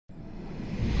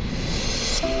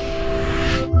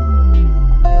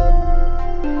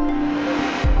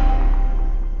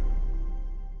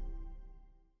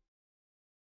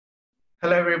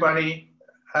everybody.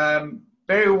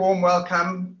 Very warm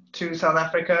welcome to South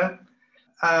Africa.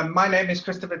 My name is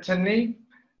Christopher Tinley,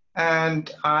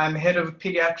 and I'm head of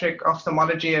Pediatric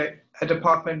Ophthalmology, a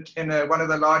department in one of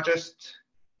the largest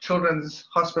children's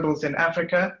hospitals in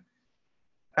Africa.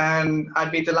 And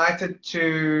I'd be delighted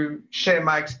to share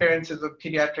my experiences of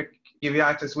pediatric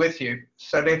uveitis with you.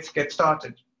 So let's get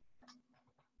started.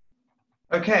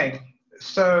 Okay,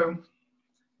 so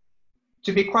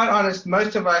to be quite honest,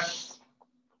 most of us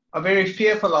are very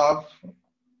fearful of,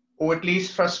 or at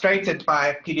least frustrated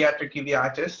by pediatric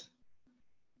uveitis,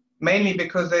 mainly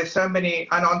because there's so many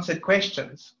unanswered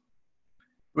questions.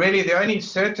 Really, the only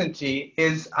certainty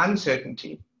is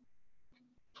uncertainty.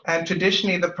 And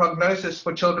traditionally, the prognosis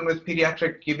for children with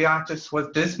pediatric uveitis was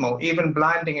dismal, even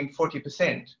blinding in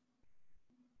 40%.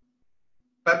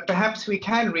 But perhaps we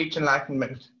can reach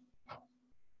enlightenment,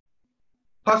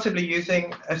 possibly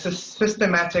using a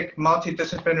systematic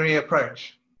multidisciplinary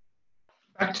approach.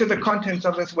 Back to the contents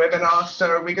of this webinar.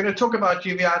 So we're going to talk about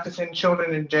uveitis in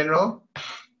children in general,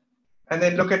 and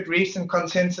then look at recent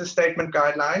consensus statement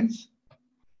guidelines,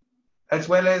 as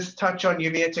well as touch on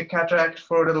uveitic cataract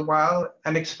for a little while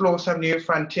and explore some new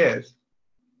frontiers.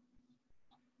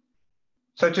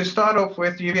 So to start off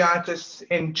with uveitis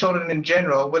in children in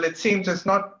general, well, it seems it's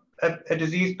not a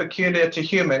disease peculiar to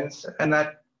humans and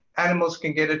that animals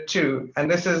can get it too.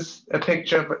 And this is a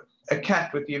picture of a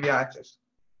cat with uveitis.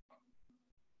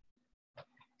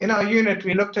 In our unit,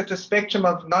 we looked at the spectrum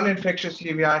of non-infectious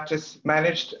uveitis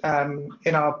managed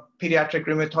in our pediatric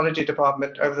rheumatology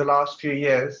department over the last few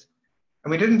years.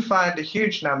 And we didn't find a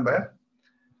huge number.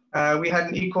 We had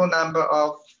an equal number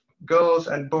of girls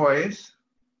and boys.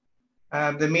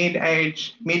 The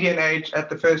median age at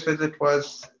the first visit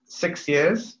was 6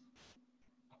 years.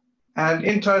 And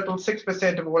in total,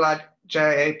 6% of all our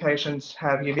JIA patients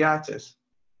have uveitis.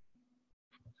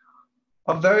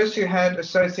 Of those who had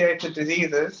associated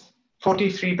diseases,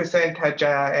 43% had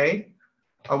JIA,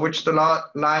 of which the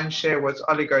lion's share was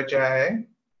oligo-JIA.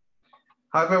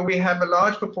 However, we have a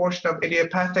large proportion of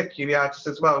idiopathic uveitis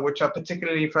as well, which are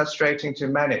particularly frustrating to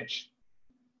manage.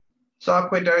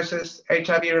 Sarcoidosis,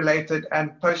 HIV-related,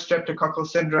 and post-streptococcal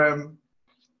syndrome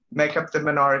make up the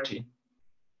minority.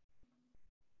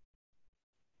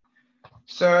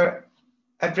 So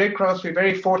at Red Cross, we're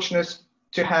very fortunate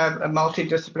to have a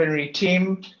multidisciplinary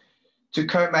team to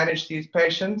co-manage these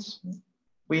patients.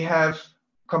 We have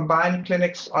combined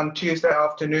clinics on Tuesday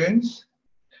afternoons.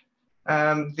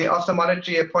 The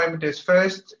ophthalmology appointment is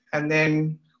first, and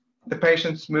then the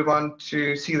patients move on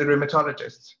to see the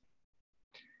rheumatologist.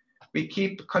 We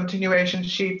keep continuation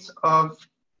sheets of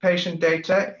patient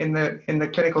data in the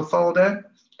clinical folder,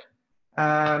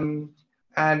 and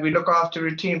we look after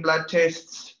routine blood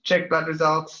tests, check blood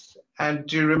results, and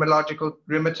do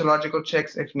rheumatological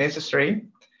checks if necessary.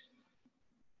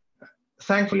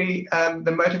 Thankfully,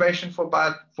 the motivation for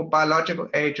biological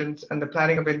agents and the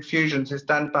planning of infusions is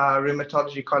done by our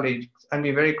rheumatology colleagues, and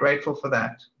we're very grateful for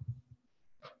that.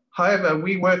 However,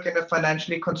 we work in a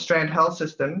financially constrained health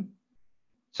system,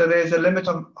 so there's a limit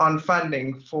on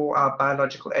funding for our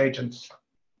biological agents.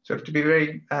 So we have to be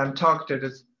very targeted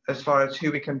as far as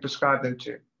who we can prescribe them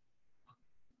to.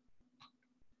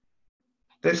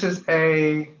 This is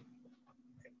a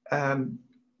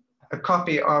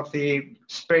copy of the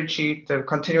spreadsheet, the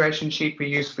continuation sheet we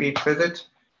use for each visit.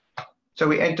 So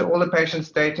we enter all the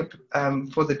patient's data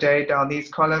for the day down these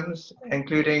columns,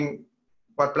 including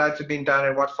what bloods have been done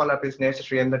and what follow-up is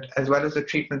necessary, and as well as the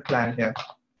treatment plan here.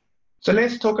 So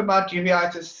let's talk about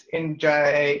uveitis in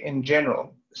JIA in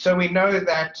general. So we know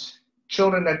that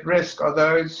children at risk are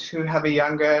those who have a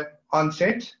younger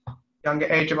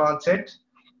age of onset,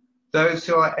 those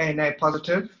who are ANA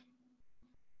positive,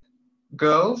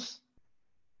 girls,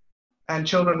 and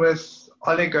children with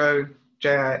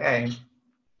oligo-JIA.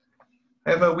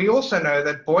 However, we also know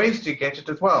that boys do get it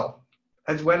as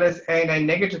well as ANA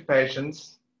negative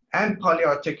patients and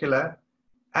polyarticular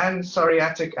and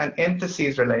psoriatic and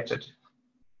entheses related.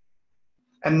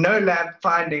 And no lab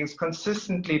findings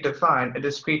consistently define a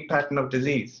discrete pattern of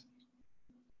disease.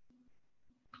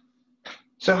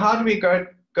 So how do we go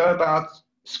about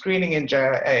screening in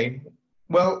JIA?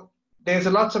 Well, there's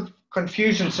a lot of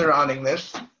confusion surrounding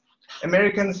this.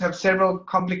 Americans have several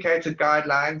complicated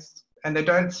guidelines, and they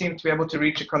don't seem to be able to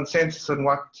reach a consensus on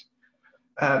what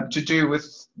to do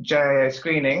with JIA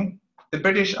screening. The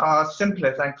British are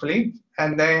simpler, thankfully,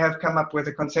 and they have come up with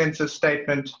a consensus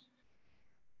statement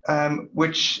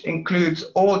which includes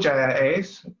all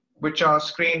JIAs, which are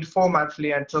screened 4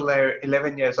 monthly until they're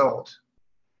 11 years old.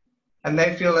 And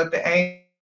they feel that the aim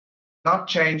not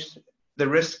change the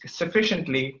risk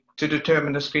sufficiently to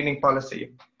determine the screening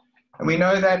policy. And we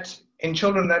know that in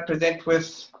children that present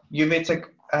with uveitic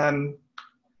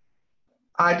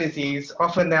eye disease,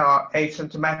 often they are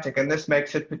asymptomatic, and this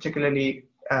makes it particularly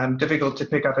difficult to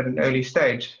pick up at an early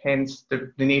stage, hence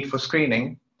the need for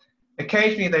screening.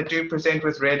 Occasionally, they do present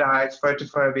with red eyes,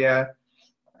 photophobia,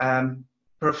 posterior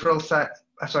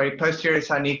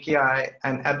synechiae,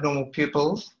 and abnormal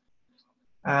pupils,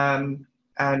 and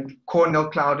corneal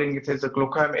clouding if there's a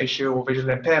glaucoma issue or visual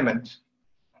impairment.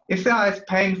 If the eye is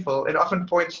painful, it often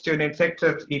points to an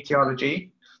infective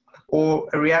etiology or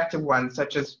a reactive one,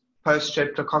 such as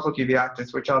post-streptococcal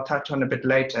uveitis, which I'll touch on a bit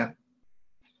later.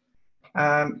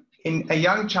 In a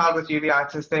young child with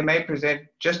uveitis, they may present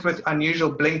just with unusual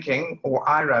blinking or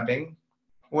eye rubbing,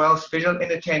 whilst visual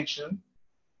inattention,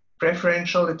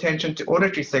 preferential attention to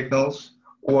auditory signals,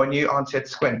 or a new onset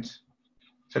squint.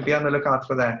 So be on the lookout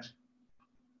for that.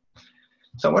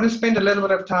 So I want to spend a little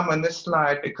bit of time on this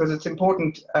slide because it's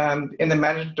important in the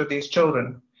management of these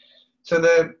children. So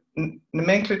the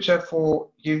nomenclature for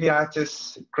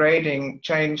uveitis grading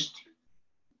changed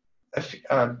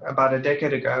about a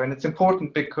decade ago, and it's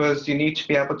important because you need to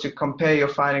be able to compare your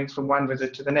findings from one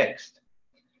visit to the next.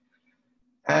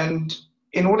 And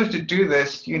in order to do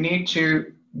this, you need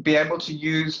to be able to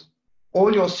use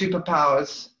all your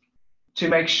superpowers to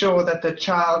make sure that the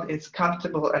child is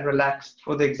comfortable and relaxed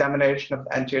for the examination of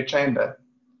the anterior chamber.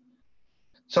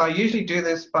 So I usually do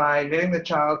this by letting the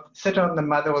child sit on the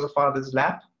mother or the father's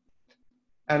lap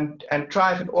and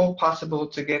try, if at all possible,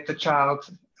 to get the child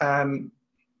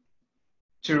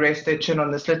to rest their chin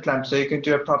on the slit lamp so you can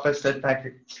do a proper slit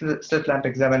lamp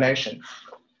examination.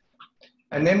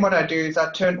 And then what I do is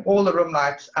I turn all the room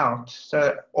lights off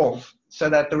so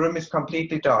that the room is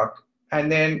completely dark, and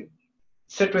then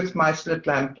sit with my slit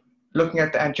lamp looking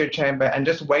at the anterior chamber and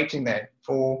just waiting there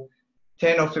for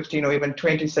 10 or 15 or even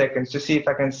 20 seconds to see if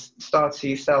I can start to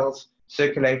see cells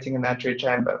circulating in the anterior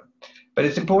chamber. But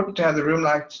it's important to have the room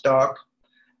lights dark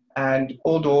and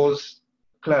all doors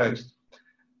closed.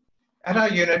 At our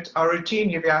unit, our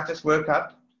routine uveitis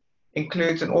workup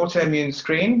includes an autoimmune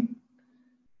screen,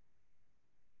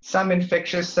 some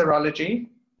infectious serology,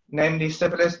 namely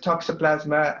syphilis,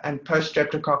 toxoplasma, and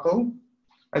post-streptococcal,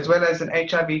 as well as an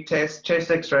HIV test, chest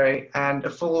X-ray, and a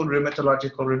full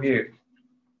rheumatological review.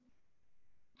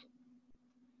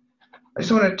 I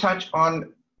just want to touch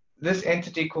on this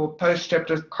entity called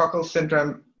post-streptococcal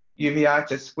syndrome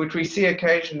uveitis, which we see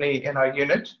occasionally in our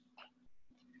unit.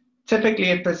 Typically,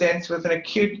 it presents with an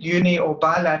acute uni or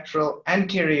bilateral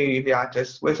anterior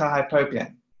uveitis with a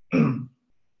hypopyon.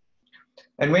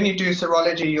 And when you do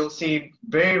serology, you'll see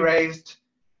very raised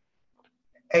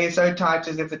ASO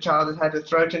titers if the child has had a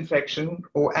throat infection,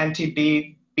 or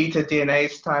anti-beta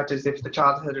DNase titers if the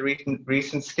child had a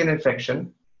recent skin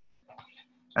infection.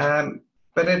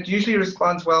 But it usually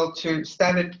responds well to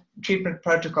standard treatment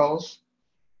protocols,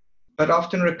 but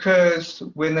often recurs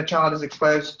when the child is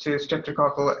exposed to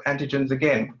streptococcal antigens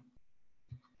again.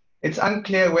 It's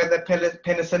unclear whether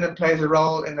penicillin plays a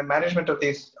role in the management of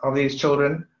these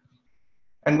children,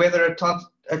 and whether a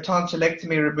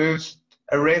tonsillectomy removes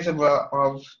a reservoir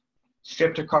of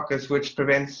streptococcus which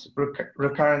prevents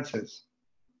recurrences.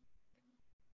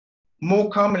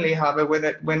 More commonly, however,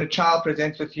 when a child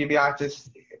presents with uveitis,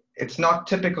 it's not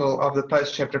typical of the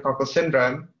post-streptococcal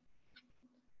syndrome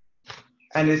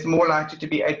and is more likely to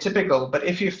be atypical. But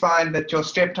if you find that your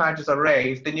strep titers are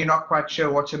raised, then you're not quite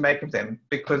sure what to make of them,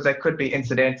 because they could be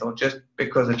incidental, just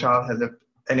because a child has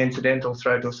an incidental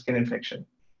throat or skin infection.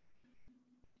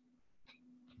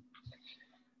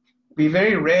 We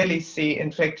very rarely see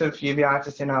infective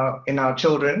uveitis in our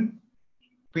children.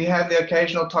 We have the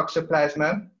occasional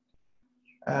toxoplasma.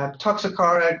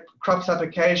 Toxocara crops up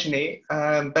occasionally,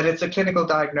 but it's a clinical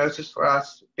diagnosis for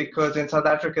us because in South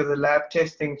Africa, the lab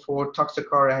testing for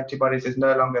Toxocara antibodies is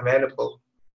no longer available.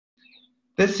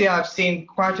 This year, I've seen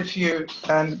quite a few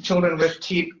children with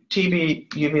TB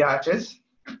uveitis,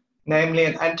 namely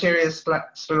an anterior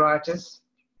scleritis,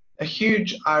 a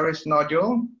huge iris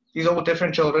nodule. These are all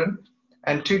different children,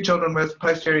 and 2 children with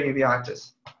posterior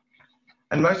uveitis.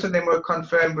 And most of them were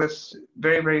confirmed with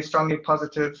very, very strongly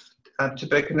positive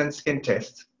tuberculin skin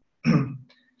tests.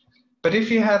 But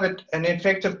if you have an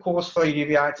infective cause for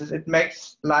uveitis, it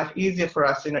makes life easier for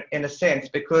us in a sense,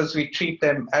 because we treat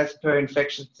them as per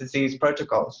infectious disease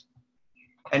protocols.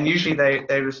 And usually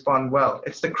they respond well.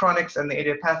 It's the chronics and the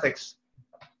idiopathics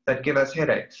that give us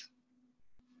headaches.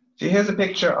 So here's a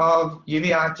picture of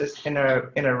uveitis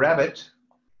in a rabbit,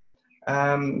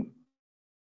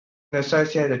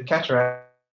 associated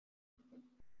cataract.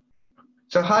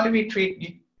 So how do we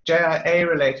treat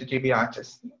JIA-related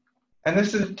uveitis? And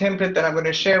this is a template that I'm going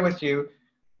to share with you,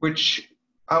 which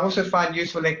I also find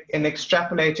useful in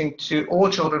extrapolating to all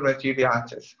children with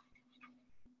uveitis,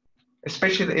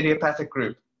 especially the idiopathic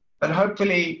group. But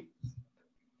hopefully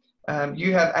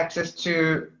you have access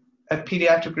to a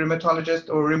pediatric rheumatologist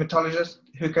or rheumatologist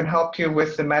who can help you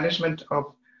with the management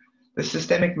of the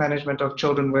systemic management of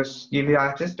children with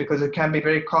uveitis, because it can be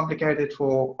very complicated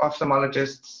for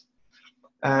ophthalmologists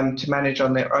to manage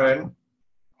on their own.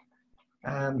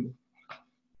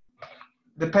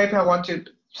 The paper I want to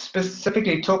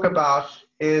specifically talk about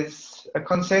is a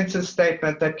consensus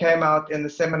statement that came out in the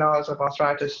Seminars of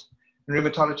Arthritis and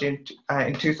Rheumatology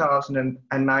in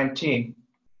 2019.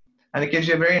 And it gives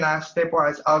you a very nice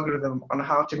stepwise algorithm on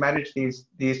how to manage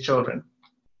these children.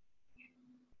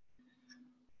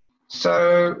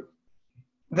 So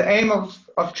the aim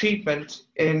of treatment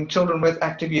in children with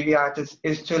active uveitis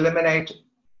is to eliminate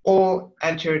all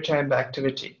anterior chamber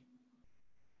activity.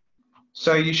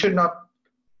 So you should not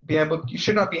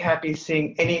be happy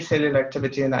seeing any cellular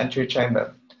activity in the anterior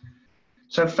chamber.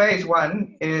 So phase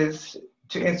 1 is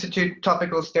to institute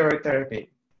topical steroid therapy.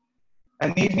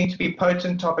 And these need to be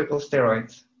potent topical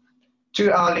steroids,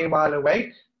 2 hourly while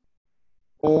awake,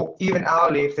 or even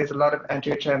hourly if there's a lot of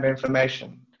anterior chamber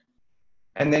inflammation.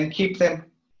 And then keep them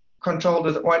controlled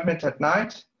with ointment at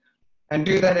night, and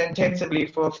do that intensively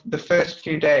for the first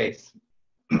few days,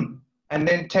 and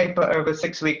then taper over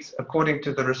 6 weeks according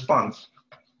to the response.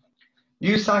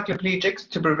 Use cycloplegics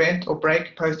to prevent or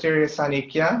break posterior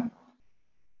synechia,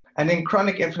 and in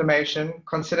chronic inflammation,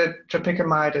 consider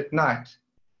tropicamide at night.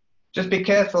 Just be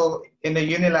careful in the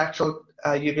unilateral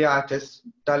uveitis,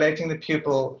 dilating the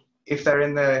pupil if they're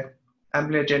in the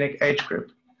amblyogenic age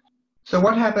group. So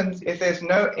what happens if there's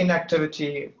no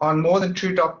inactivity on more than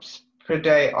 2 drops per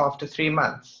day after 3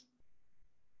 months?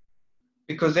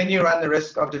 Because then you run the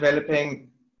risk of developing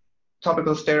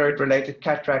topical steroid-related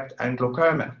cataract and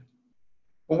glaucoma.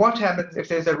 Well, what happens if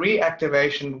there's a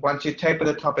reactivation once you taper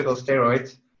the topical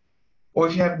steroids, or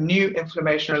if you have new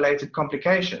inflammation-related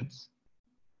complications?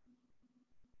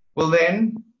 Well,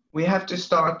 then we have to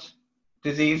start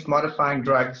disease-modifying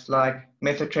drugs like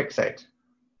methotrexate.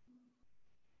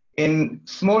 In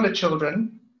smaller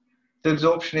children, the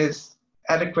absorption is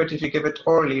adequate if you give it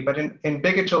orally, but in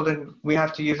bigger children, we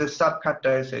have to use a subcut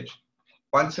dosage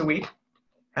once a week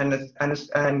and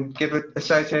give it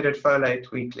associated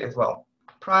folate weekly as well.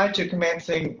 Prior to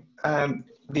commencing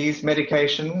these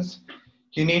medications,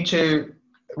 you need to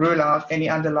rule out any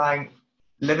underlying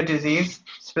liver disease,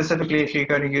 specifically if you're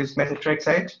going to use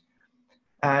methotrexate.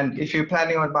 And if you're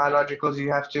planning on biologicals,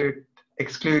 you have to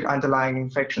exclude underlying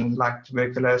infections like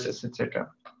tuberculosis, etc.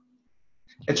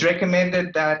 It's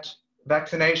recommended that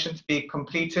vaccinations be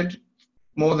completed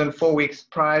more than 4 weeks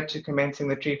prior to commencing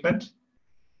the treatment.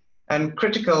 And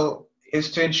critical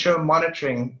is to ensure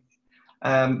monitoring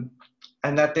and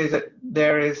that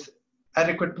there is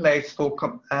adequate place for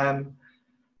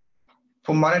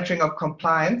monitoring of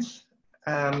compliance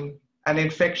and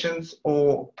infections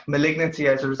or malignancy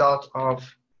as a result of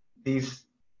these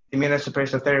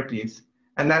immunosuppressive therapies.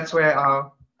 And that's where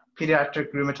our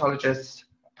pediatric rheumatologists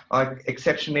are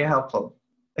exceptionally helpful.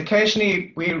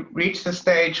 Occasionally, we reach the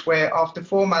stage where after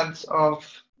 4 months of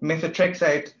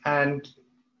methotrexate and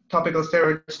topical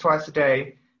steroids twice a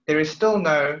day, there is still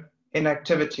no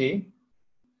inactivity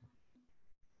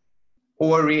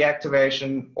or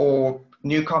reactivation or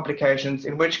new complications,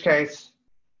 in which case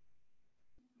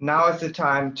now is the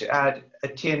time to add a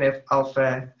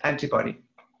TNF-alpha antibody.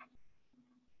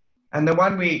 And the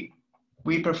one we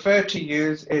prefer to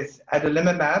use is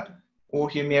adalimumab or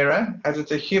Humira, as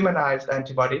it's a humanized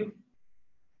antibody,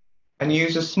 and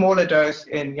use a smaller dose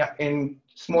in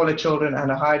smaller children and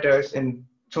a high dose in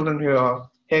children who are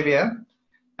heavier.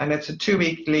 And it's a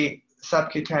 2-weekly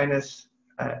subcutaneous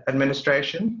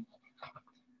administration.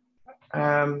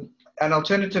 An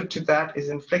alternative to that is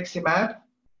infliximab.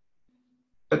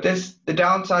 But the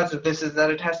downsides of this is that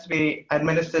it has to be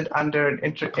administered under an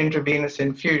intravenous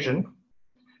infusion,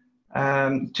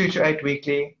 2 to 8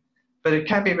 weekly. But it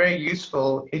can be very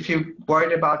useful if you're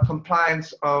worried about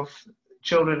compliance of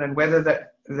children and whether the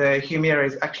Humira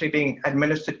is actually being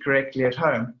administered correctly at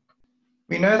home.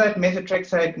 We know that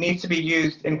methotrexate needs to be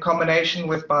used in combination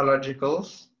with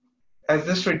biologicals, as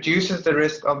this reduces the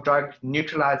risk of drug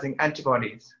neutralizing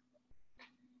antibodies.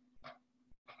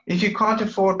 If you can't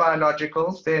afford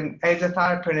biologicals, then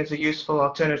azathioprine is a useful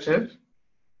alternative,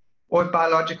 or if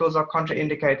biologicals are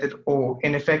contraindicated or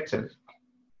ineffective.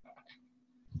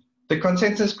 The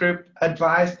consensus group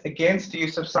advised against the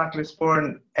use of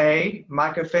cyclosporin A,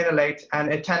 mycophenolate, and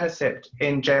etanercept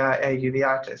in JIA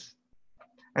uveitis.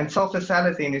 And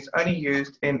sulfasalazine is only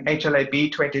used in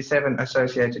HLA-B27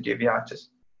 associated uveitis.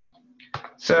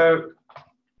 So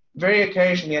very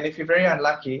occasionally, and if you're very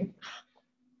unlucky,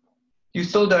 you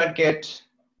still don't get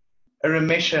a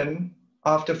remission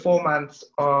after 4 months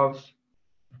of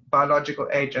biological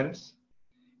agents,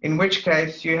 in which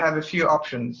case you have a few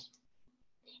options.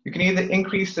 You can either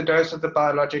increase the dose of the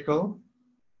biological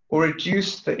or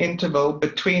reduce the interval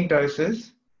between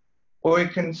doses, or you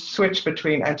can switch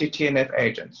between anti-TNF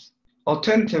agents.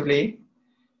 Alternatively,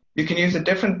 you can use a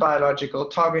different biological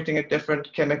targeting a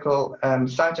different chemical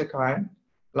cytokine,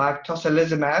 like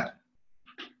tocilizumab,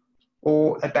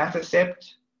 or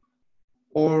abatacept,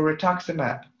 or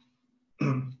rituximab.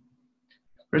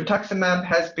 Rituximab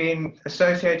has been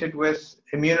associated with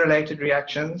immune-related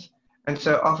reactions, and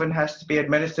so often has to be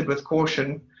administered with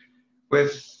caution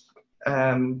with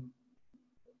steroid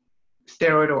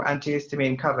or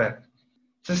antihistamine cover.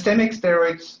 Systemic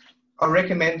steroids are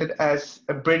recommended as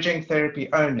a bridging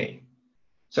therapy only.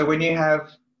 So when you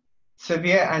have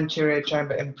severe anterior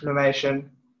chamber inflammation,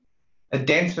 a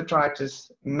dense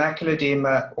vitritis, macular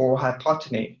edema, or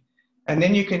hypotony, and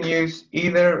then you can use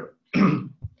either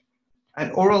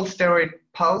an oral steroid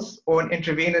pulse or an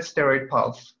intravenous steroid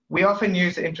pulse. We often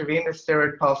use the intravenous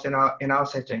steroid pulse in our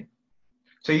setting.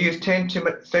 So you use 10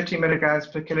 to 30 milligrams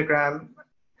per kilogram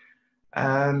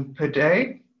per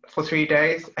day for 3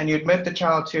 days, and you admit the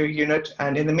child to a unit,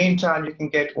 and in the meantime, you can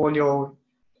get all your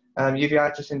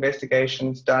uveitis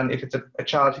investigations done if it's a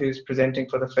child who's presenting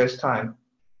for the first time.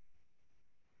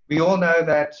 We all know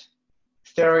that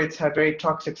steroids have very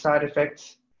toxic side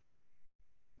effects,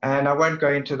 and I won't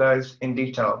go into those in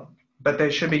detail, but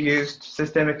they should be used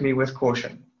systemically with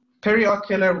caution.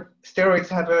 Periocular steroids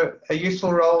have a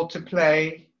useful role to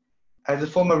play as a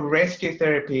form of rescue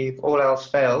therapy if all else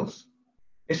fails,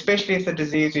 especially if the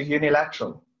disease is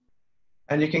unilateral.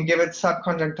 And you can give it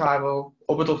subconjunctival,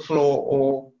 orbital floor,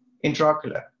 or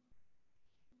intraocular.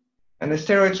 And the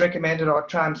steroids recommended are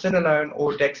triamcinolone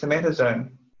or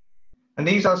dexamethasone. And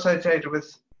these are associated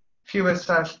with fewer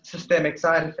systemic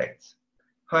side effects.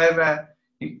 However,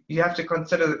 you have to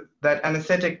consider that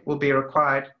anesthetic will be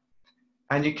required,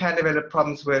 and you can develop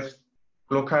problems with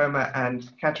glaucoma and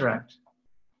cataract.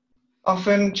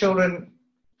 Often children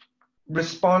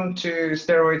respond to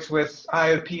steroids with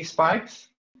IOP spikes.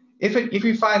 If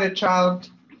you find a child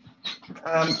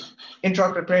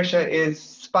intraocular pressure is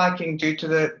spiking due to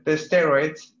the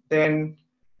steroids, then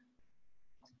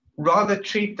rather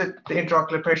treat the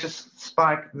intraocular pressure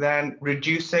spike than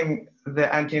reducing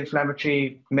the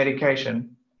anti-inflammatory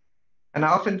medication. And I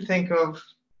often think of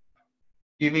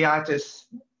uveitis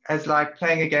as like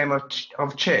playing a game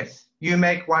of chess. You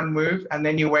make one move and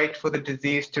then you wait for the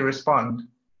disease to respond.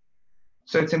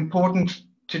 So it's important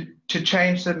to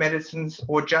change the medicines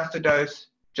or adjust the dose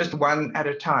just one at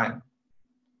a time,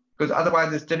 because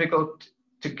otherwise it's difficult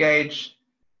to gauge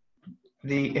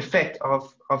the effect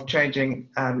of changing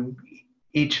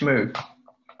each move.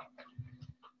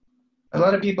 A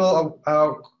lot of people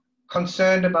are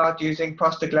concerned about using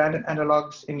prostaglandin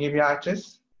analogs in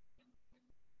uveitis,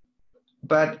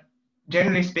 but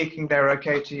generally speaking, they're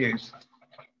okay to use.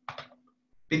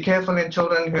 Be careful in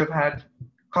children who have had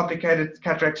complicated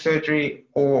cataract surgery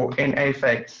or in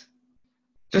aphakic.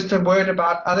 Just a word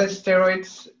about other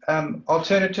steroids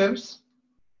alternatives.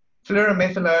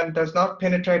 Fluorometholone does not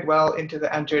penetrate well into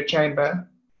the anterior chamber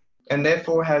and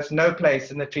therefore has no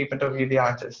place in the treatment of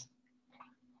uveitis.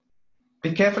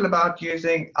 Be careful about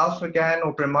using alpha-GAN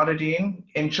or brimonidine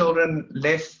in children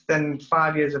less than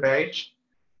 5 years of age,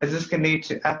 as this can lead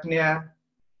to apnea,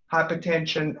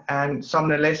 hypertension, and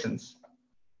somnolescence.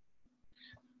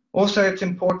 Also, it's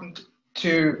important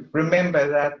to remember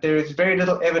that there is very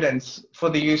little evidence for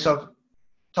the use of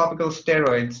topical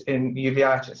steroids in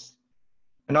uveitis.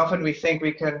 And often we think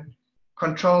we can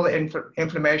control the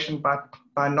inflammation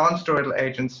by non-steroidal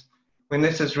agents, when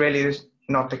this is really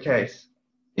not the case.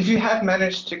 If you have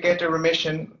managed to get a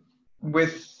remission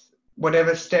with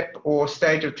whatever step or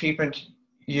stage of treatment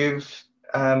you've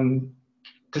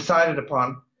decided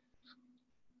upon,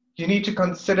 you need to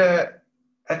consider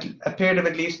a period of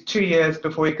at least 2 years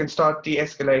before you can start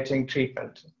de-escalating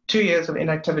treatment. 2 years of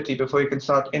inactivity before you can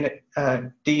start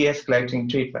de-escalating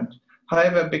treatment.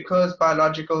 However, because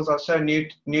biologicals are so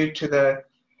new to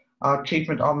our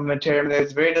treatment armamentarium,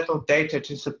 there's very little data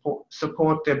to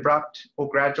support the abrupt or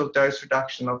gradual dose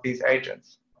reduction of these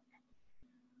agents.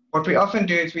 What we often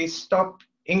do is we stop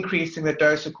increasing the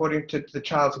dose according to the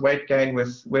child's weight gain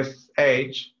with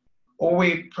age, or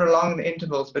we prolong the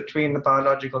intervals between the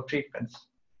biological treatments.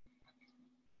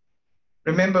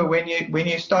 Remember, when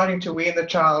you're starting to wean the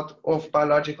child off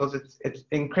biologicals, it's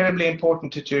incredibly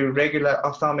important to do regular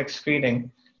ophthalmic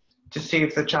screening to see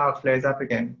if the child flares up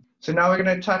again. So now we're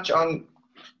going to touch on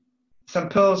some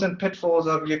pearls and pitfalls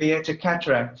of uveitic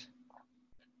cataract.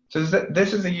 So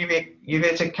this is a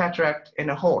uveitic cataract in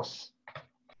a horse.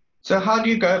 So how do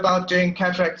you go about doing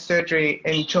cataract surgery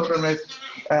in children with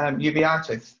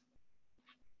uveitis?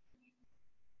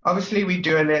 Obviously, we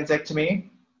do a lensectomy,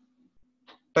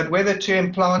 but whether to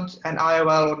implant an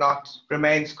IOL or not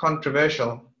remains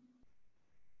controversial.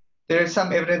 There is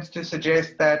some evidence to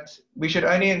suggest that we should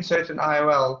only insert an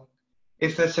IOL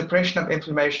if the suppression of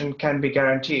inflammation can be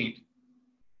guaranteed.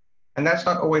 And that's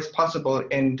not always possible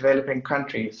in developing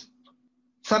countries.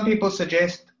 Some people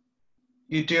suggest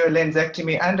you do a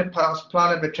lensectomy and a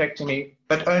plantar vitrectomy,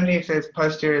 but only if there's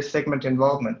posterior segment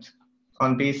involvement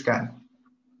on B-scan.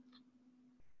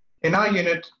 In our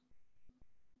unit,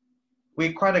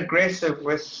 we're quite aggressive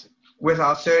with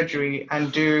our surgery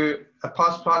and do a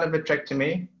plantar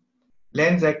vitrectomy,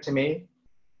 lensectomy,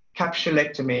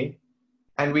 capsulectomy,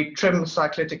 and we trim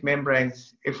cyclitic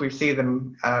membranes if we see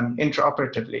them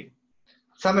intraoperatively.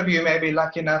 Some of you may be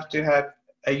lucky enough to have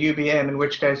a UBM, in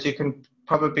which case you can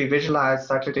probably visualize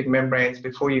cyclitic membranes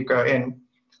before you go in,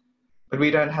 but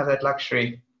we don't have that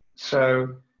luxury.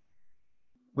 So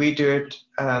we do it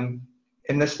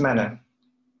in this manner.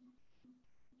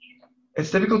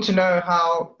 It's difficult to know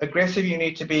how aggressive you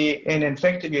need to be in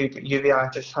infective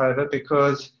uveitis, however,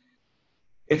 because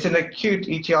it's an acute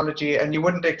etiology and you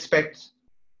wouldn't expect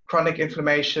chronic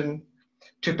inflammation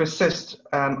to persist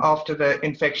after the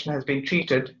infection has been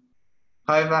treated.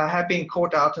 However, I have been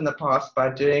caught out in the past by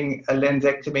doing a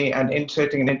lensectomy and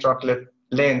inserting an intraocular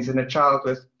lens in a child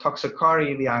with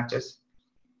toxicary uveitis,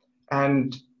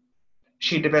 and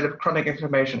she developed chronic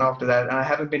inflammation after that, and I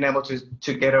haven't been able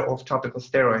to get her off topical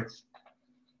steroids.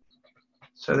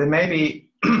 So there may be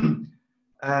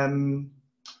an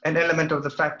element of the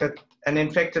fact that an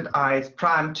infected eye is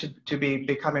primed to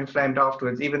become inflamed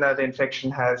afterwards, even though the infection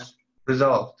has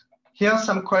resolved. Here are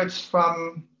some quotes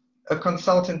from a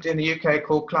consultant in the UK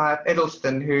called Clive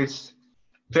Edelston, who's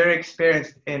very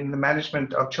experienced in the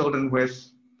management of children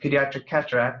with pediatric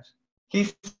cataract.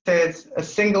 He says, a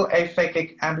single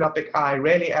aphakic amblyoptic eye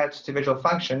rarely adds to visual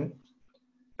function,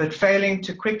 but failing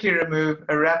to quickly remove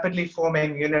a rapidly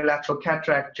forming unilateral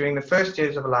cataract during the first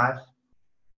years of life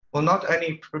will not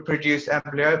only produce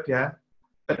amblyopia,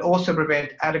 but also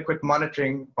prevent adequate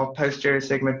monitoring of posterior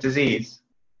segment disease.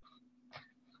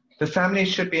 The family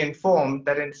should be informed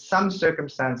that in some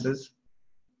circumstances,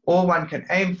 all one can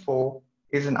aim for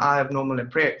is an eye of normal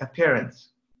appearance.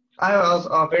 IOLs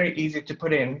are very easy to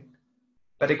put in,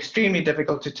 but extremely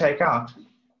difficult to take out.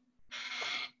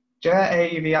 JIA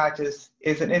uveitis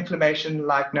is an inflammation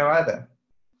like no other,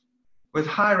 with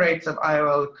high rates of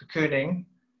IOL cocooning,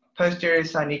 posterior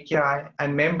synechia,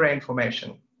 and membrane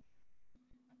formation.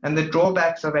 And the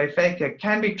drawbacks of aphakia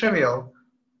can be trivial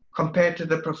compared to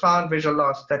the profound visual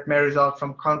loss that may result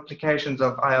from complications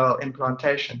of IOL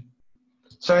implantation.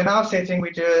 So in our setting, we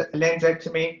do a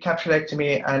lensectomy,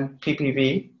 capsulectomy, and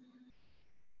PPV.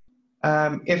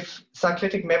 If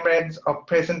cyclitic membranes are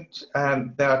present,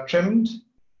 they are trimmed.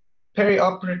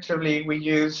 Perioperatively, we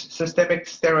use systemic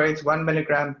steroids, 1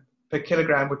 milligram per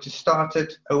kilogram, which is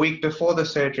started a week before the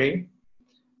surgery,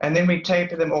 and then we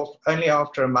taper them off only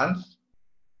after a month.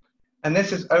 And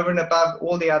this is over and above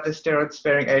all the other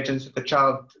steroid-sparing agents that the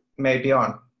child may be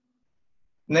on.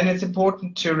 And then it's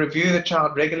important to review the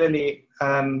child regularly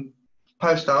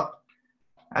post-op,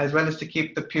 as well as to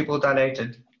keep the pupil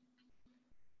dilated.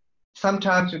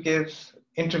 Sometimes we give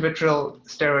intravitreal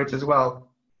steroids as well,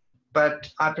 but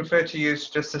I prefer to use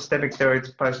just systemic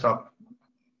steroids post-op.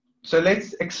 So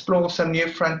let's explore some new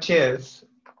frontiers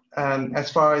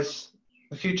as far as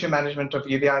the future management of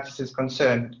uveitis is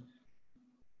concerned.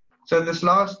 So this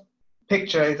last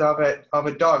picture is of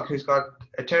a dog who's got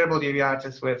a terrible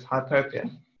uveitis with hypopia.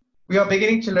 We are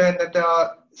beginning to learn that there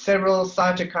are several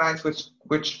cytokines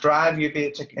which drive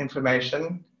uveitic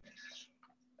inflammation.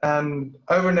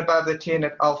 Over and above the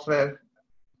TNF alpha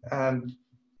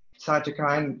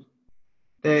cytokine,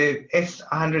 the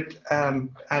S100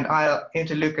 and IL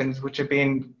interleukins, which have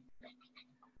been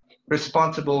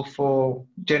responsible for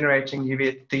generating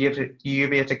the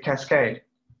uveitic cascade.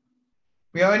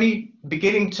 We are only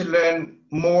beginning to learn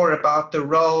more about the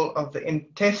role of the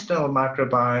intestinal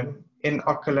microbiome in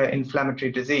ocular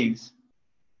inflammatory disease.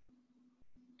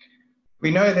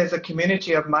 We know there's a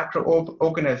community of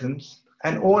microorganisms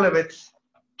and all of its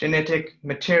genetic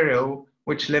material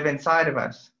which live inside of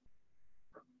us.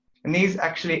 And these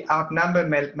actually outnumber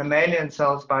mammalian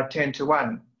cells by 10 to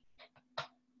 1.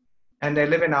 And they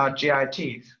live in our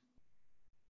GITs.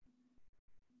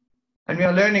 And we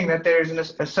are learning that there is an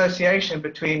association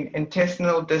between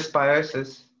intestinal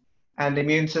dysbiosis and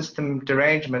immune system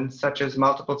derangements such as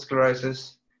multiple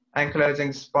sclerosis ankylosing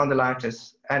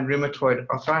spondylitis, and rheumatoid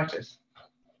arthritis.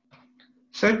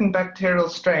 Certain bacterial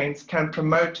strains can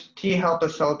promote T helper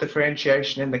cell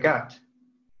differentiation in the gut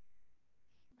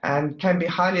and can be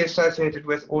highly associated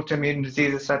with autoimmune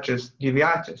diseases such as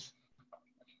uveitis.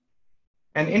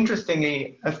 And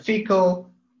interestingly, a fecal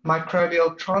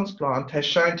microbial transplant has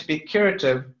shown to be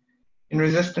curative in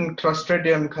resistant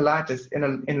Clostridium colitis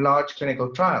in large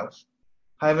clinical trials.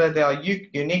 However, there are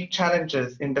unique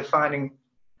challenges in defining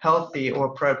healthy or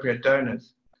appropriate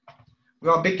donors. We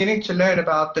are beginning to learn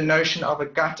about the notion of a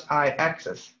gut-eye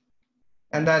axis,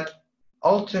 and that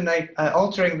altering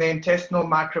the intestinal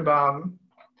microbiome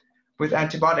with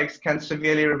antibiotics can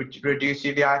severely reduce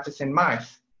uveitis in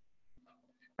mice.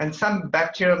 And some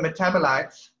bacterial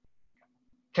metabolites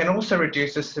can also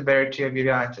reduce the severity of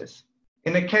uveitis.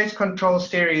 In a case control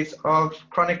series of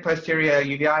chronic posterior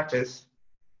uveitis,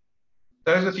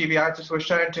 those with uveitis were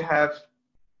shown to have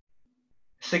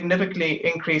significantly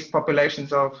increased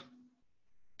populations of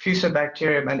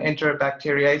Fusobacterium and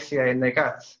Enterobacteriaceae in their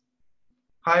guts.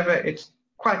 However, it's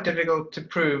quite difficult to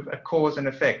prove a cause and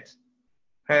effect.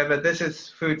 However, this is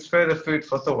further food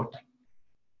for thought.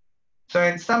 So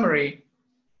in summary,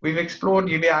 we've explored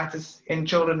uveitis in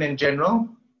children in general.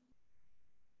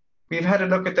 We've had a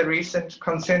look at the recent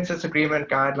consensus agreement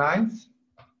guidelines,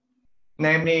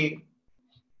 namely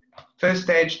first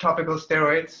stage topical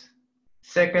steroids,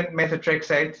 second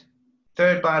methotrexate,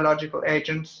 third biological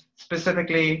agents,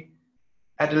 specifically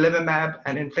adalimumab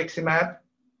and infliximab,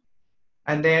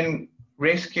 and then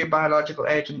rescue biological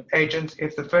agents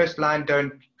if the first line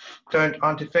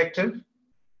aren't effective.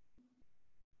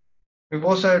 We've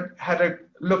also had a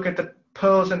look at the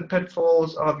pearls and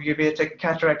pitfalls of uveitic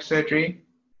cataract surgery,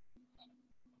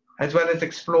 as well as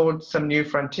explored some new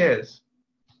frontiers.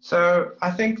 So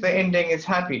I think the ending is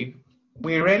happy.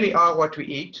 We really are what we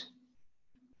eat.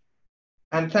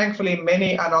 And thankfully,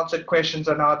 many unanswered questions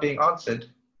are now being answered.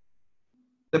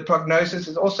 The prognosis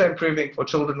is also improving for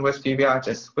children with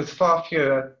uveitis, with far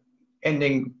fewer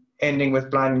ending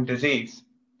with blinding disease.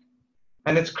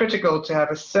 And it's critical to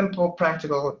have a simple,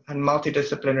 practical, and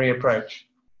multidisciplinary approach.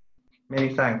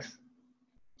 Many thanks.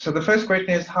 So the first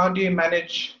question is, how do you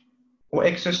manage, or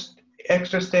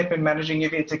extra step in managing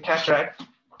uveitic cataract?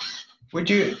 Would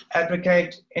you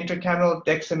advocate intracameral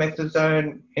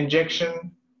dexamethasone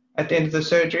injection at the end of the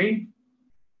surgery?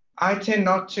 I tend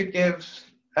not to give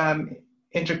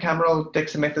intracameral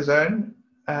dexamethasone.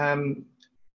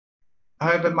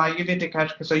 However, my uveitic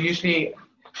cataracts are usually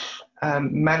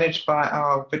managed by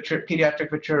our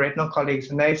pediatric vitreoretinal colleagues,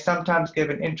 and they sometimes give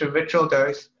an intravitreal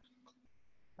dose.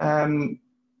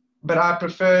 But I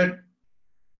prefer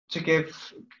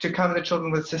to cover the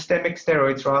children with systemic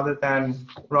steroids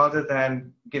rather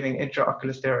than giving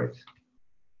intraocular steroids.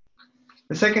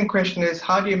 The second question is,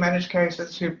 how do you manage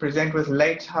cases who present with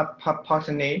late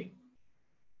hypotony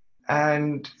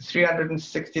and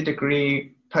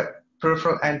 360-degree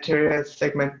peripheral anterior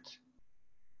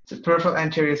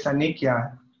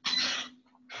synechia?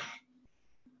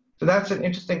 So that's an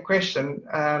interesting question.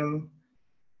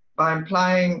 By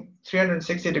implying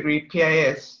 360-degree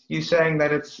PAS, you're saying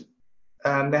that it's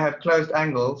they have closed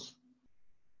angles.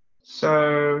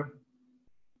 So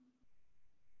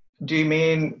do you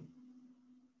mean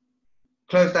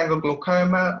closed angle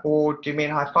glaucoma, or do you mean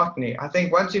hypotony? I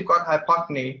think once you've got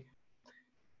hypotony,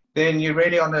 then you're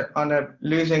really on a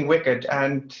losing wicket,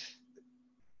 and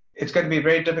it's going to be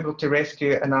very difficult to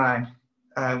rescue an eye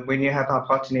when you have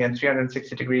hypotony and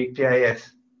 360-degree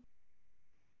PAS.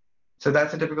 So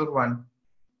that's a difficult one.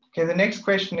 Okay, the next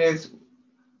question is,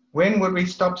 when would we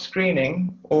stop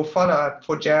screening or follow-up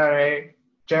for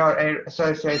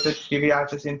JIA-associated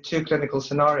uveitis in two clinical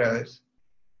scenarios?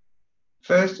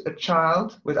 First, a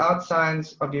child without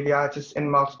signs of uveitis in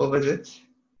multiple visits.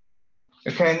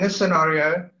 Okay, in this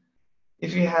scenario,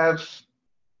 if you have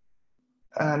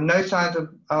no signs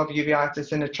of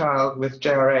uveitis in a child with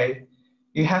JRA,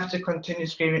 you have to continue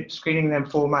screening them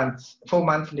 4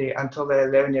 monthly until they're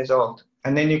 11 years old,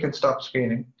 and then you can stop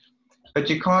screening. But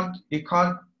you can't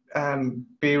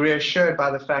be reassured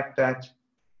by the fact that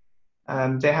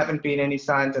there haven't been any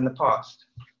signs in the past.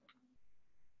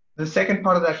 The second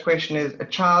part of that question is a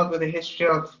child with a history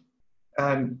of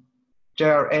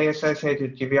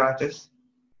JRA-associated uveitis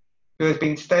who has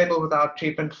been stable without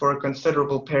treatment for a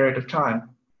considerable period of time.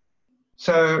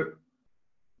 So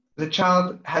the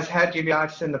child has had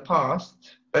uveitis in the past,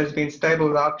 but has been stable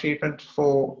without treatment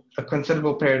for a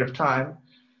considerable period of time.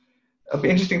 It'll be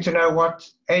interesting to know what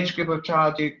age group of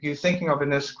child you're thinking of in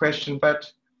this question,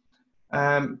 but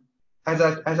as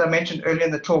I mentioned earlier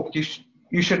in the talk,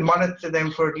 you should monitor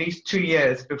them for at least 2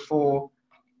 years before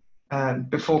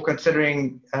before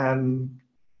considering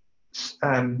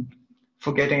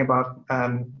forgetting about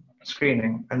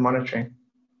screening and monitoring.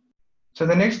 So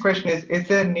the next question is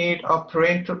there a need of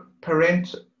parenteral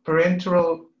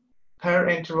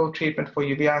treatment for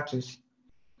uveitis?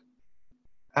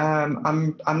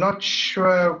 I'm not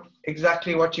sure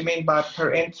exactly what you mean by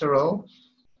parenteral.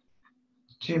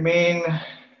 Do you mean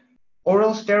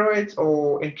oral steroids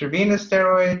or intravenous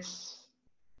steroids?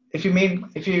 If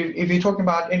you're talking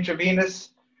about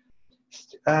intravenous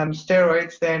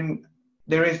steroids, then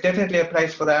there is definitely a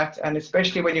place for that, and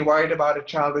especially when you're worried about a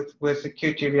child with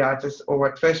acute uveitis or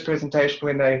at first presentation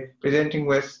when they're presenting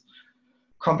with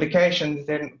complications,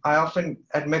 then I often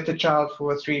admit the child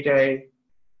for a 3-day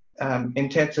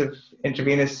intensive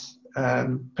intravenous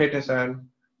prednisone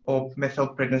or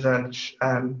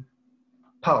methylprednisone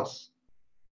pulse.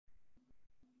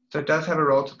 So it does have a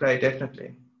role to play,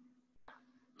 definitely.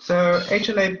 So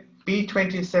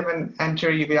HLA-B27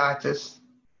 anterior uveitis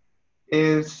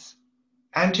is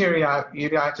anterior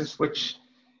uveitis which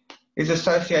is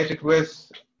associated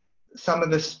with some of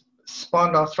the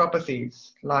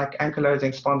spondyloarthropathies like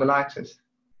ankylosing spondylitis.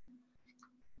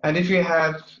 And if you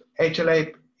have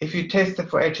if you test it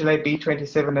for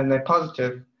HLA-B27 and they're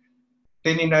positive,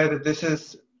 then you know that this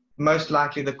is most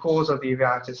likely the cause of the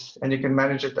uveitis, and you can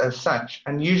manage it as such.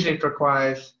 And usually it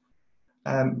requires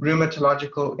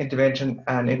rheumatological intervention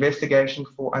and investigation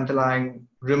for underlying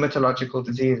rheumatological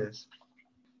diseases.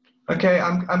 Okay,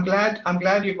 I'm glad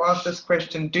you've asked this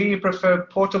question. Do you prefer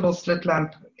portable slit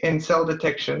lamp in cell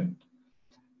detection?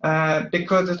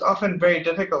 Because it's often very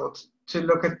difficult to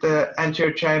look at the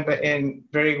anterior chamber in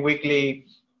very wiggly,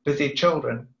 busy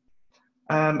children.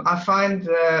 I find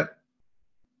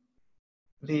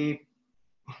the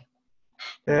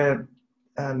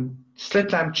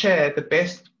slit lamp chair the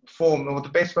best form or the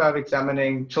best way of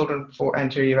examining children for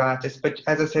anterior uveitis. But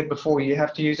as I said before, you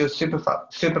have to use your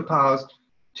superpowers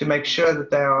to make sure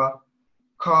that they are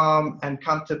calm and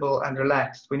comfortable and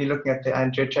relaxed when you're looking at the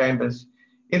anterior chambers.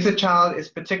 If the child is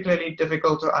particularly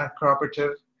difficult or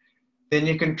uncooperative, then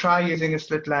you can try using a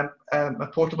slit lamp, a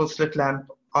portable slit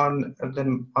lamp on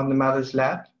the mother's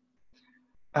lap,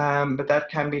 but that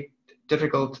can be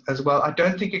difficult as well. I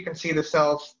don't think you can see the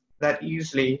cells that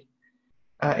easily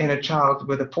in a child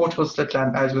with a portable slit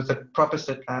lamp as with a proper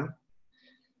slit lamp.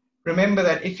 Remember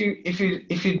that if you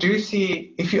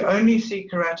only see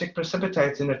keratic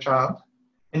precipitates in a child,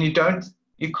 and you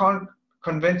can't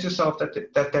convince yourself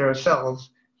that there are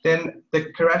cells, then the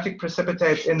keratic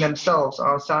precipitates in themselves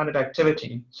are a sign of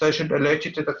activity. So it should alert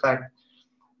you to the fact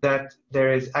that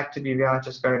there is active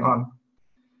uveitis going on.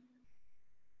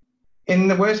 In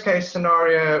the worst case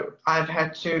scenario, I've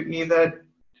had to either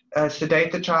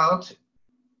sedate the child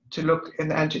to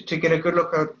get a good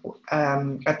look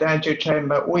at the anterior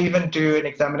chamber, or even do an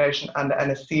examination under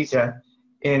anesthesia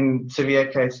in severe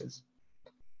cases.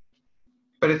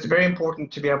 But it's very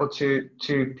important to be able to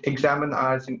examine the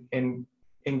eyes in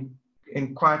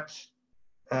quite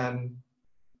a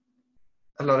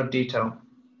lot of detail.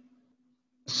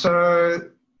 So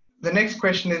the next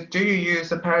question is, do you use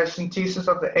the paracentesis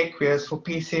of the aqueous for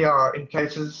PCR in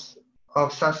cases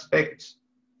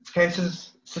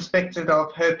suspected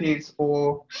of herpes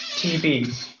or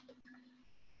TB?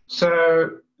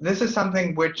 So this is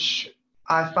something which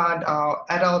I find our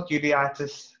adult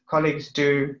uveitis colleagues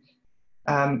do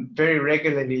very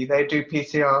regularly. They do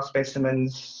PCR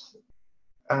specimens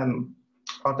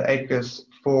of the aqueous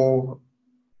for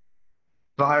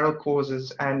viral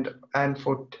causes and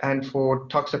for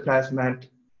toxoplasma.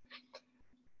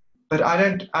 But I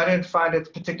don't find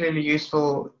it particularly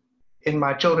useful in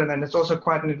my children, and it's also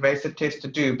quite an invasive test to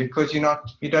do because you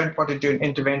don't want to do an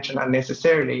intervention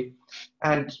unnecessarily.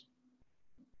 And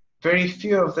very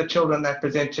few of the children that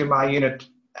present to my unit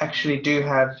actually do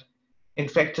have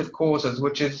infective causes,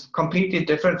 which is completely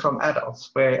different from adults,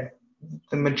 where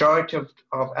the majority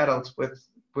of adults with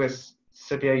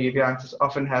severe uveitis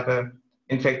often have an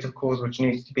infective cause which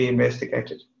needs to be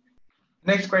investigated.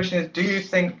 The next question is, do you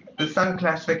think the sun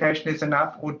classification is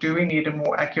enough, or do we need a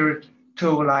more accurate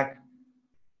tool like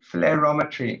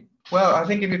flareometry? Well, I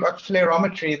think if you've got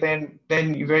flareometry,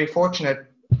 then you're very fortunate,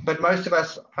 but most of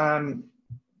us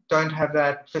don't have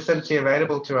that facility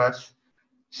available to us.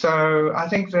 So I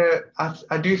think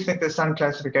I do think the sun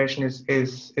classification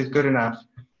is good enough.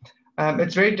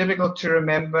 It's very difficult to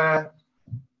remember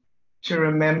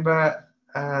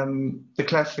the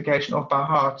classification off by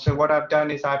heart. So what I've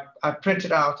done is I print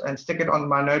it out and stick it on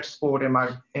my notice board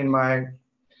in my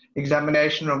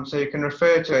examination room, so you can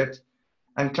refer to it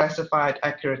and classify it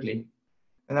accurately,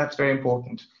 and that's very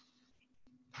important.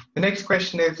 The next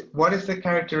question is, what is the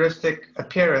characteristic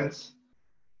appearance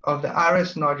of the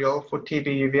iris nodule for TB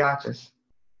uveitis.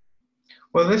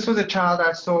 Well, this was a child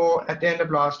I saw at the end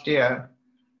of last year,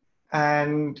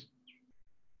 and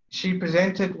she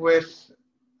presented with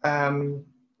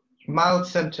mild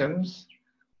symptoms,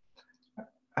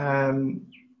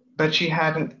 but she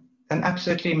had an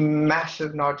absolutely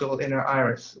massive nodule in her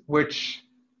iris, which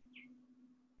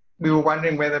we were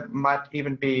wondering whether it might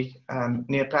even be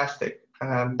neoplastic.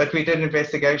 But we did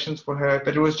investigations for her,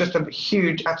 but it was just a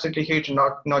huge, absolutely huge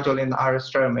nodule in the iris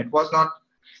stroma. It was not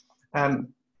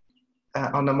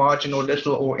on the margin or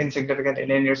little or insignificant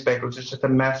in any respect. It was just a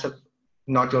massive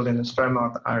nodule in the stroma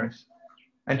of the iris.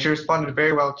 And she responded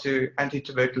very well to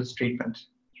anti-tuberculous treatment.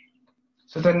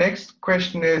 So the next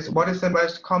question is, what is the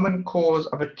most common cause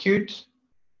of acute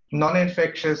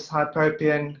non-infectious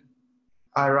hypopian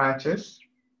iritis?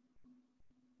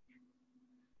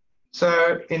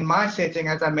 So in my setting,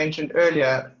 as I mentioned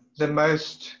earlier, the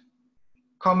most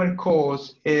common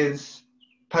cause is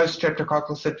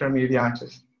post-streptococcal syndrome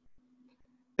uveitis.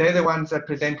 They're the ones that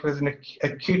present with an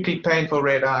acutely painful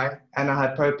red eye and a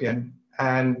hypopian,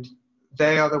 and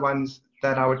they are the ones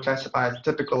that I would classify as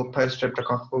typical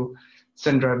post-streptococcal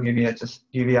syndrome uveitis.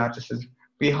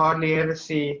 We hardly ever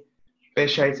see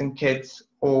Behçet's in kids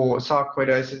or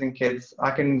sarcoidosis in kids.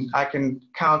 I can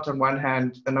count on one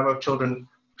hand the number of children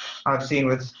I've seen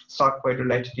with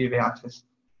sarcoid-related uveitis.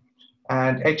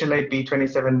 And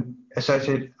HLA-B27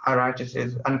 associated iritis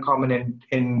is uncommon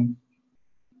in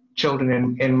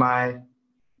children in my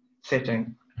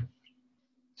setting.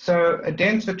 So a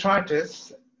dense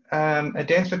vitritis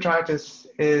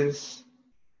is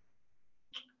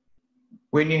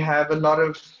when you have a lot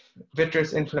of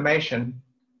vitreous inflammation,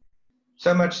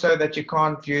 so much so that you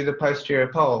can't view the posterior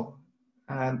pole.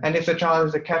 And if the child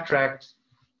has a cataract,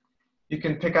 you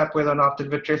can pick up whether or not the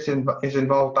vitreous is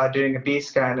involved by doing a B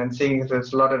scan and seeing if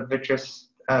there's a lot of vitreous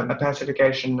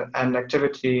opacification and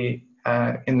activity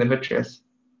in the vitreous.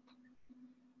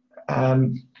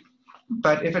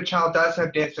 But if a child does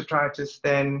have dense vitritis,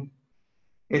 then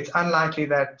it's unlikely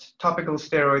that topical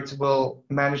steroids will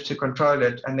manage to control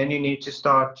it, and then you need to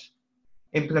start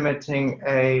implementing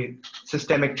a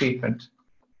systemic treatment.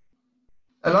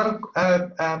 A lot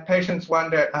of patients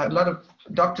wonder, a lot of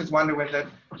doctors wonder whether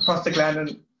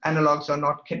prostaglandin analogs are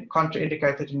not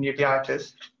contraindicated in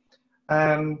uveitis.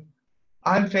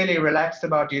 I'm fairly relaxed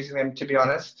about using them, to be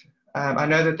honest. I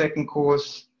know that they can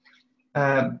cause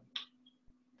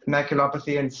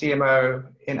maculopathy and CMO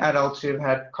in adults who've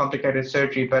had complicated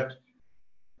surgery,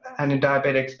 and in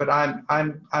diabetics. But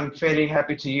I'm fairly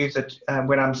happy to use it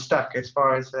when I'm stuck, as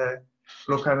far as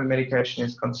glaucoma medication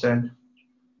is concerned.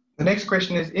 The next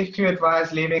question is, if you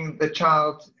advise leaving the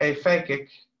child aphakic,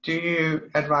 do you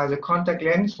advise a contact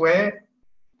lens where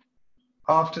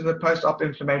after the post-op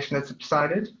inflammation has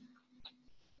subsided?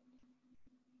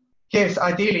 Yes,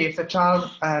 ideally, if the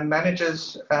child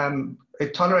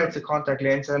it tolerates a contact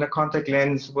lens, and a contact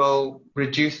lens will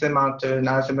reduce the amount of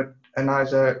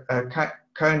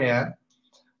anisoconia.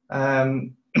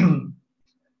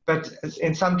 But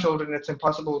in some children, it's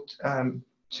impossible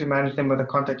to manage them with a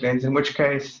contact lens, in which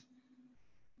case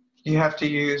you have to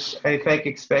use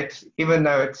aphakic specs, even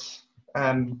though it's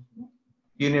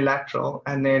unilateral,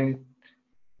 and then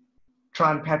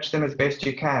try and patch them as best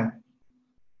you can.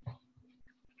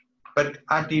 But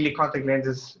ideally, contact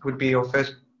lenses would be your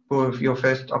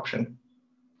first option.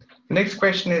 The next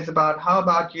question is about, how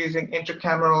about using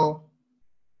intracameral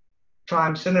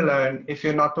triamcinolone if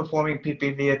you're not performing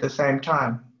PPV at the same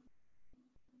time?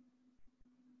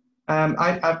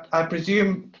 I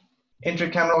presume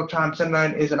intracameral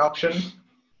triamcinolone is an option.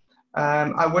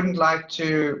 I wouldn't like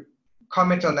to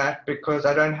comment on that because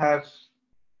I don't have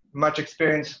much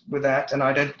experience with that, and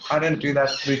I don't do that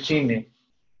routinely.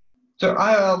 So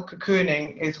IOL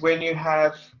cocooning is when you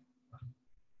have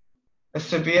a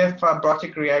severe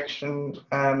fibrotic reaction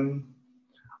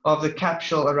of the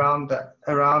capsule around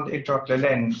intraocular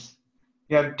lens.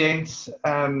 You have dense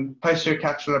posterior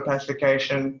capsular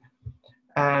opacification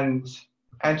and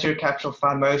anterior capsule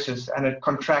phimosis, and it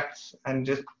contracts and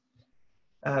just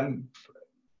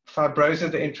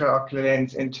fibroses the intraocular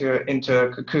lens into a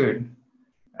cocoon.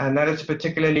 And that is a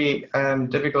particularly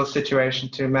difficult situation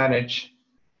to manage.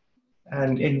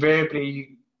 And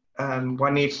invariably,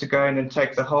 one needs to go in and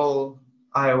take the whole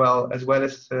IOL as well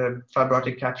as the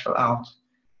fibrotic capsule out.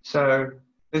 So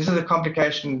this is a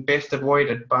complication best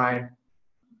avoided by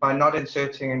not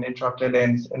inserting an intraocular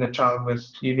lens in a child with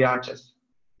uveitis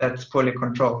that's poorly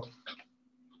controlled.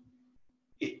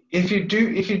 If you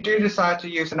do decide to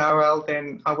use an IOL,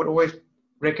 then I would always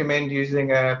recommend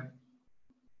using a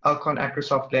Alcon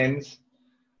Acrosoft lens.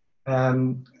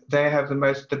 They have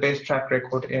the best track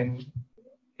record in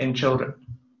in children.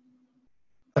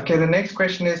 Okay, the next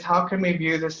question is, how can we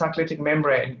view the cyclitic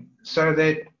membrane? So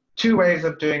there are two ways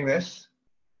of doing this.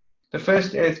 The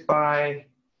first is by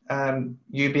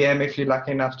UBM, if you're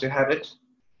lucky enough to have it.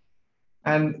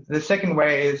 And the second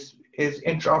way is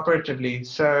intraoperatively.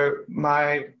 So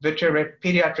my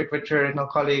pediatric vitreoretinal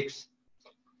colleagues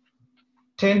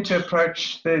tend to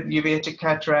approach the uveitic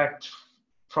cataract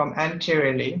from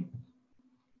anteriorly,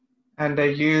 and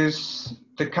they use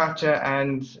the cutter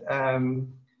and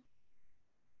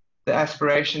the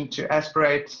aspiration to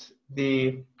aspirate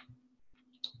the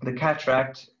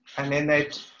cataract, and then they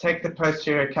take the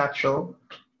posterior capsule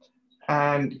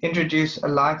and introduce a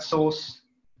light source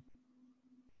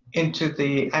into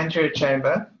the anterior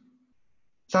chamber.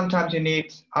 Sometimes you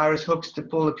need iris hooks to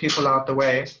pull the pupil out the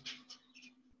way.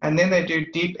 And then they do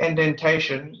deep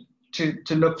indentation to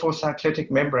look for cyclitic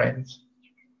membranes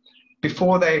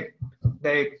before they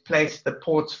place the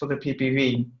ports for the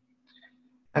PPV.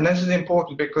 And this is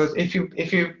important because if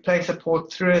you place a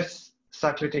port through a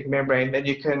cyclitic membrane, then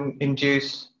you can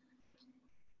induce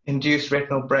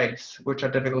retinal breaks, which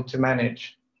are difficult to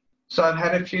manage. So I've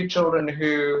had a few children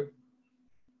who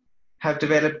have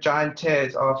developed giant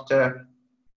tears after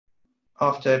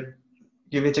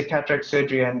uveitic cataract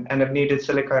surgery and have needed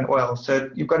silicone oil. So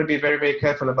you've got to be very, very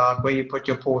careful about where you put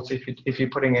your ports if you're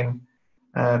putting in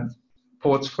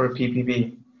ports for a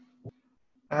PPV.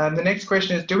 The next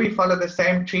question is, do we follow the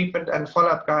same treatment and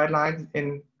follow-up guidelines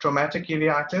in traumatic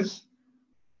uveitis?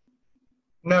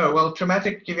 No, well,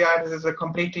 traumatic uveitis is a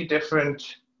completely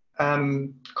different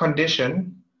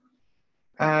condition,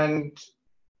 and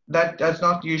that does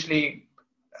not usually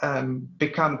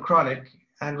become chronic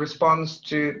and responds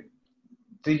to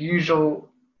the usual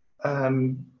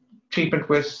treatment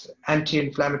with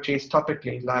anti-inflammatories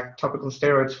topically, like topical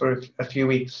steroids for a few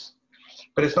weeks.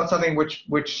 But it's not something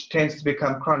which tends to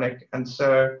become chronic, and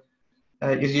so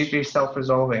is usually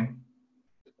self-resolving.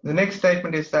 The next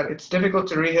statement is that it's difficult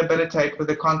to rehabilitate with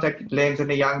a contact lens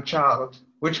in a young child.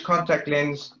 Which contact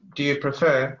lens do you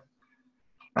prefer?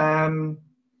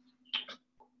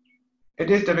 It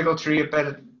is difficult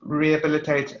to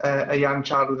rehabilitate a young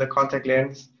child with a contact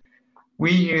lens.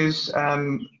 We use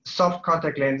soft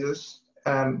contact lenses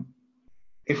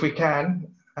if we can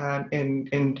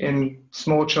in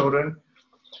small children.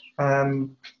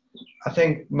 I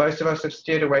think most of us have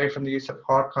steered away from the use of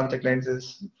hard contact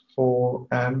lenses for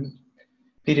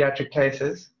pediatric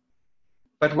cases,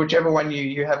 but whichever one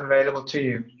you have available to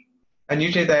you. And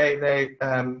usually they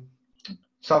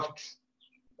soft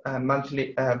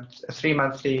monthly, 3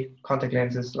 monthly contact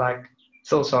lenses like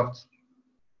Silsoft.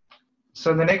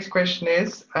 So the next question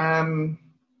is,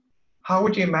 how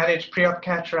would you manage pre-op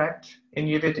cataract in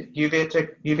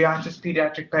uveitis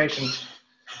pediatric patients?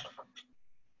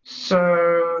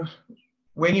 So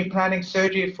when you're planning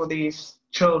surgery for these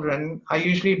children, I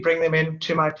usually bring them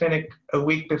into my clinic a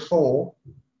week before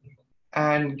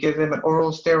and give them an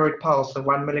oral steroid pulse of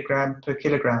 1 milligram per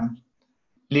kilogram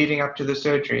leading up to the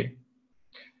surgery.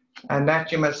 And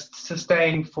that you must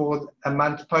sustain for a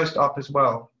month post-op as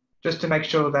well, just to make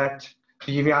sure that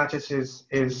the uveitis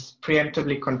is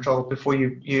preemptively controlled before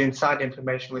you incite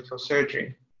inflammation with your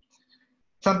surgery.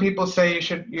 Some people say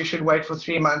you should wait for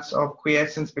 3 months of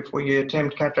quiescence before you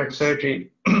attempt cataract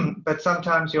surgery, but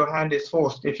sometimes your hand is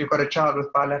forced if you've got a child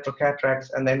with bilateral cataracts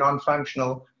and they're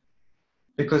non-functional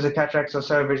because the cataracts are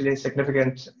so visually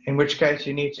significant, in which case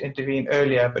you need to intervene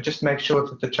earlier, but just make sure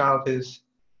that the child is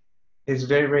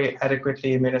very, very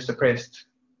adequately immunosuppressed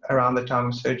around the time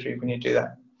of surgery when you do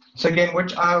that. So again,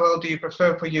 which IOL do you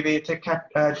prefer for uveitic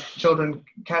children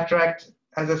cataract?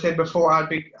 As I said before,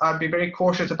 I'd be very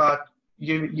cautious about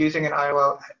using an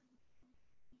IOL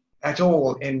at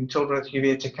all in children with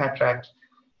uveitic cataract.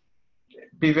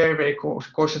 Be very, very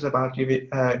cautious about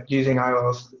using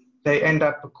IOLs. They end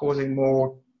up causing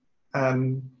more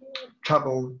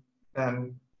trouble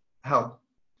than help.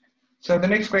 So the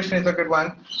next question is a good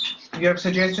one. You have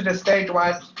suggested a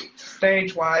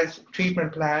stage-wise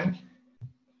treatment plan.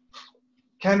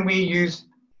 Can we use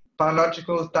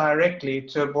biologicals directly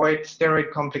to avoid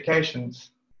steroid complications?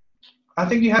 I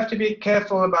think you have to be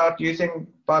careful about using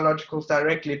biologicals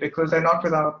directly because they're not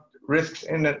without risks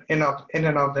in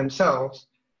and of themselves,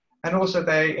 and also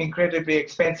they're incredibly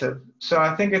expensive. So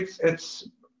I think it's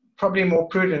probably more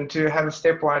prudent to have a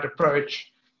stepwise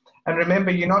approach. And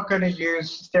remember, you're not going to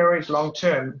use steroids long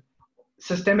term.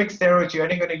 Systemic steroids you're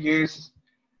only going to use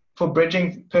for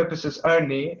bridging purposes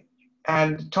only,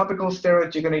 and topical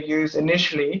steroids you're going to use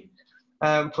initially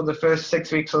for the first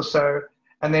 6 weeks or so,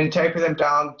 and then taper them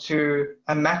down to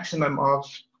a maximum of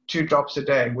 2 drops a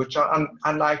day, which are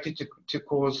unlikely to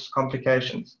cause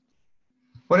complications.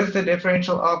 What is the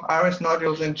differential of iris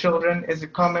nodules in children? Is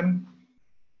it common?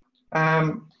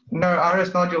 No,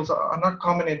 iris nodules are not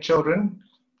common in children,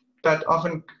 but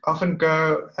often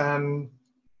go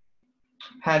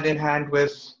hand in hand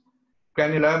with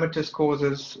granulomatous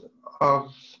causes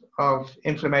of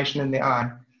inflammation in the eye.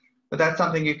 But that's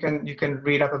something you can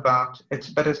read up about.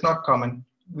 But it's not common.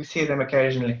 We see them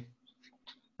occasionally.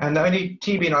 And the only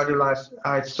TB nodule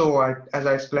I saw, as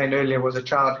I explained earlier, was a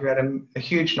child who had a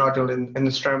huge nodule in the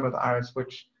stroma of the iris,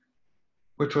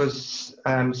 which was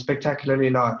spectacularly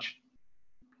large.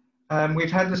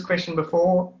 We've had this question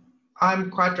before. I'm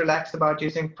quite relaxed about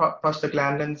using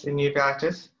prostaglandins in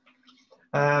uveitis.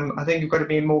 I think you've got to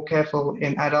be more careful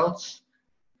in adults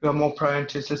who are more prone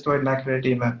to cystoid macular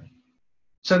edema.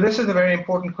 So this is a very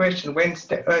important question. When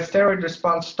steroid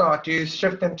response starts, do you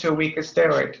shift them to a weaker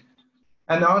steroid?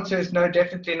 And the answer is no,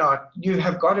 definitely not. You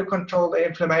have got to control the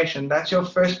inflammation. That's your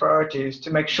first priority, is to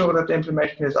make sure that the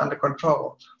inflammation is under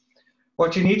control.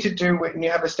 What you need to do when you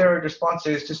have a steroid response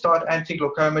is to start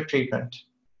anti-glaucoma treatment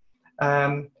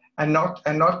and not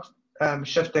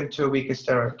shift them to a weaker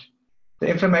steroid. The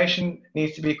inflammation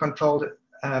needs to be controlled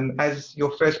as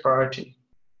your first priority.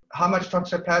 How much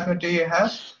toxoplasma do you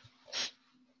have?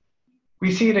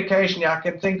 We see it occasionally. I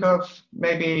can think of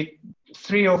maybe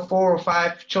 3 or 4 or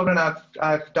 5 children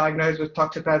I've diagnosed with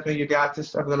toxoplasma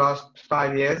uveitis over the last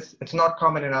 5 years. It's not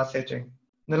common in our setting.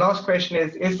 And the last question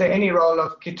is there any role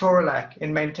of ketorolac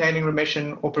in maintaining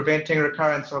remission or preventing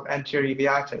recurrence of anterior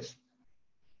uveitis?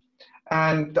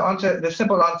 And the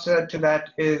simple answer to that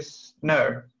is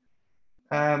no.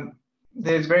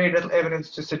 There's very little evidence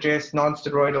to suggest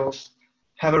non-steroidals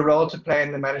have a role to play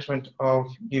in the management of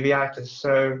uveitis.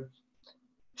 So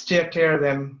steer clear of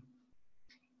them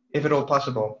if at all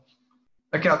possible.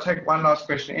 Okay, I'll take one last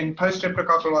question. In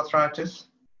post-streptococcal arthritis,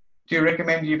 do you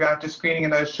recommend uveitis screening in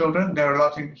those children? There are a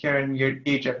lot here in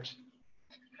Egypt.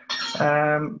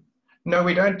 No,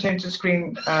 we don't tend to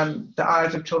screen the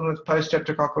eyes of children with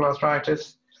post-streptococcal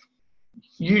arthritis.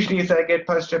 Usually if they get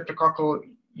post-streptococcal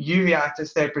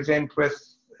uveitis, they present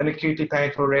with an acutely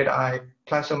painful red eye,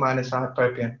 plus or minus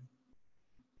hypopia.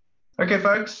 Okay,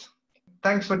 folks,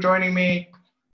 thanks for joining me.